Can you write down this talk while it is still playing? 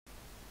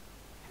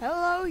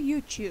Hello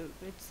YouTube,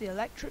 it's the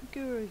Electric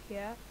Guru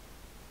here,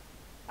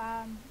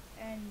 and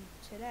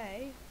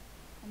today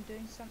I'm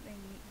doing something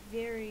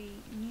very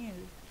new.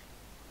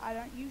 I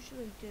don't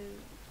usually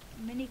do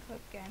mini clip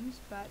games,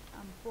 but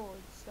I'm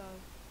bored, so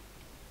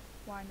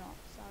why not?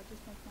 So I'll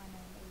just make my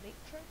name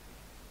Electric.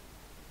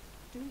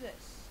 Do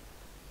this.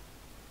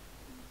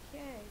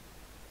 Okay.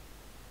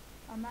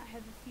 I might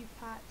have a few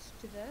parts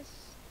to this.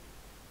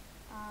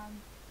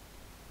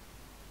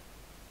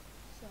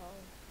 So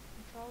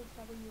Control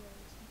W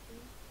is to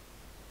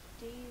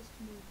D is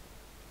to move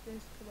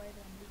this the way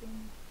that I'm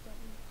moving, W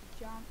to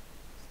jump,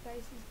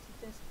 space is to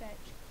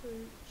dispatch,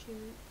 crew,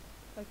 shoot.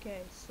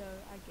 Okay, so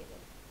I get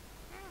it.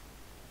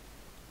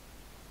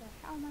 So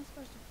how am I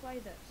supposed to play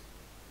this?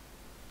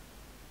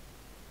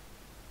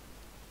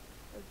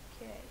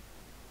 Okay,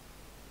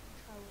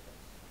 try with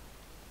this.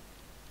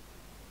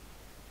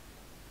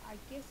 I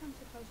guess I'm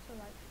supposed to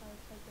like try to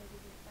take over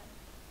the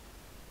face.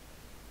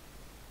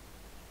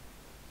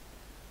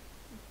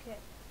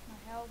 Okay, my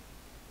health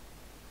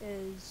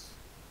is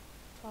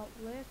top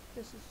left.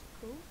 This is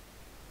cool.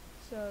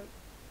 So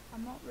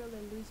I'm not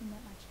really losing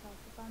that much health.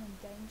 If I'm in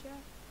danger,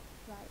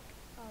 like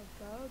I'll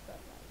go,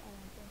 but like I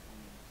don't think I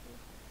need to.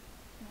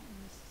 Not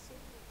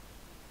necessary.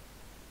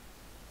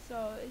 So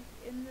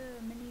in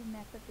the mini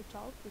map at the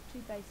top with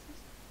two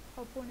bases,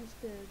 whole point is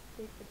to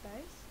beat the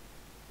base,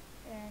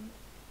 and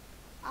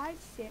I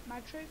set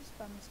my troops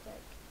by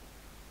mistake.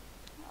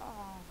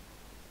 Oh.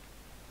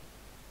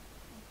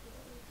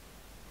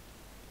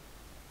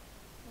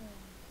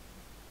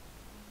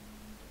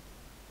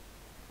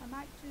 I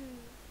might do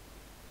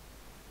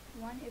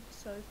one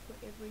episode for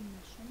every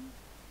mission,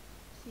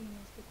 seeing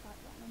as they're quite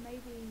long, or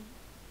maybe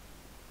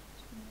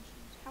two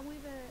missions.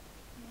 However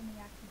many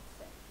I can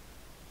fit.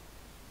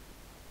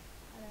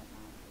 I don't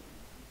mind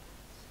doing it.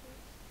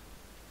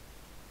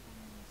 I'm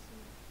gonna see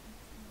if I can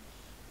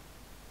finish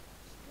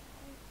this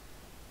guy.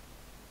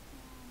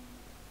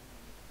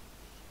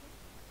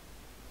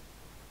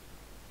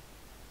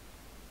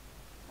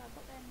 So I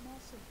got that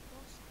massive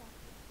boss guy.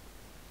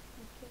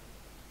 Okay.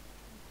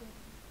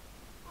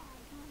 I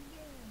can't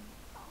get him.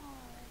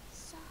 Oh, that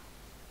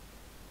sucks.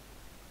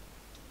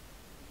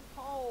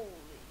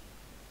 Holy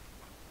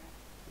crap.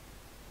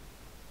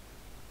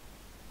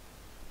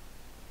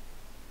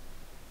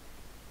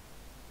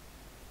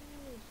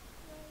 That is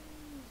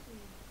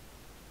crazy.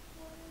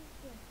 What is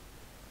that?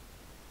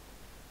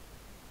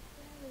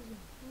 That is a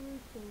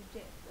brutal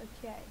death.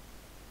 Okay.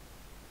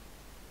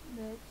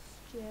 Let's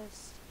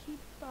just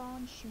keep on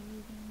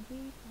shooting,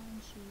 keep on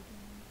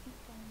shooting,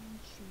 keep on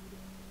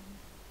shooting.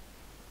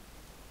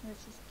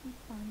 Let's just keep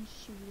on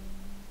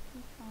shooting,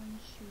 keep on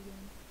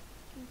shooting,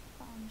 keep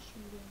on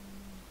shooting.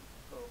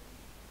 Boom.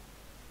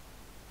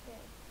 Okay.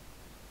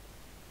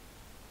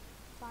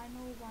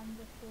 Final one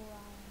before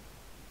I'm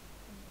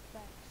in the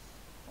face.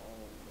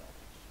 Oh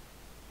gosh.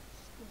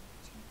 Still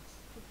tense,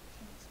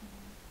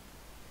 man.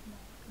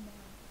 Come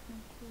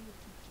on, cool with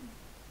you.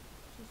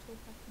 Just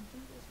hope I can do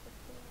this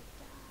before I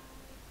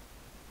die.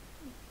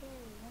 Okay,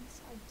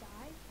 once I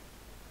die,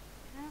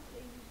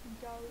 apparently you can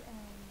go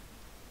and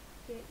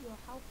get your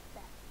health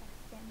back by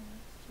standing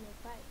next to your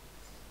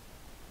base.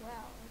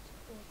 Wow, that's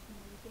awesome.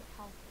 You get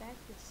health back,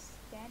 just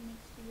stand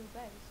next to your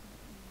base and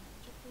it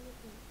magically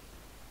appears.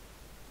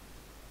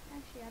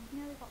 Actually, I've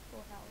nearly got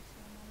full health, so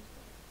I might as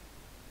well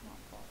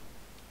not bother.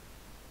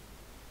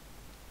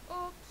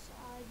 Oops,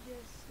 I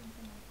just sent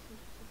my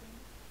troops again.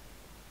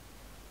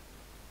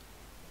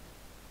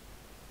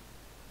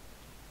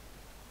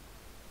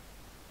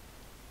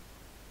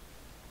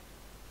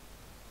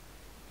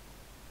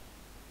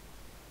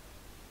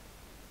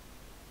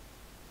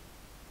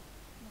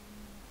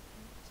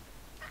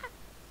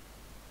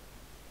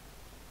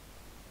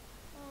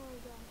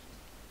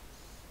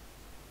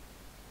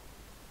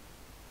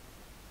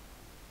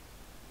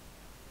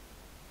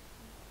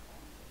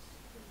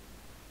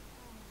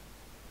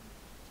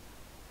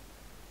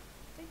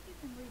 I think you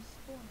can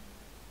respawn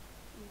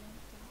if you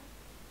don't die.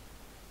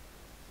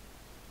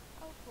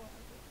 Oh, cool, I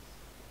guess.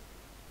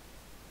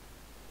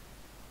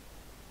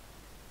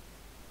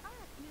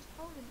 You just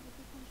hold him if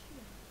you can shoot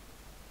him.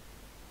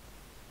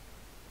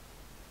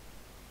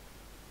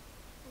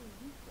 Oh,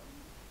 you got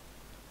him.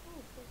 Oh,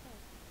 full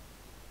health.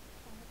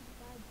 I haven't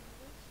died by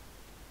this.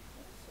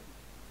 Awesome.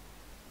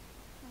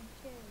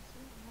 Okay, so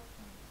that health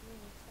one is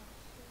really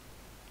tough. So.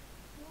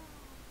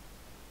 Wow.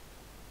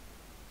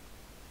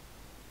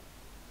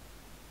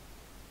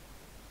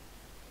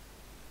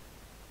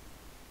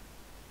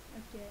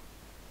 Okay.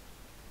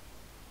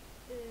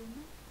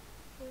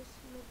 First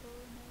level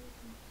now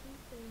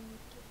completed.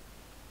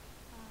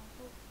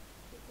 Hope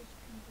that this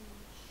can be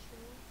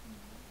short and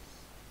nice.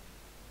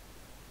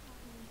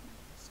 I'll use my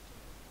pistol.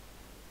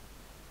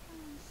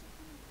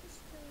 Second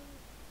pistol.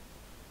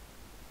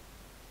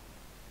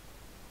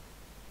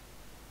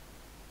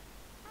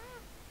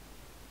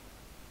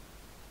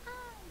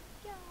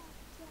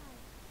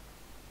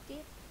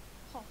 Death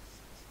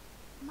costs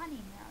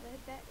money now.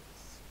 That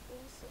is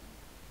awesome.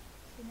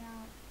 So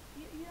now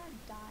you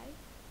don't die.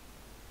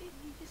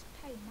 You just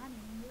pay money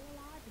and you're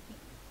alive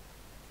again.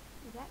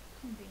 Well, that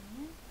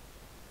convenient.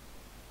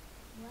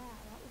 Wow.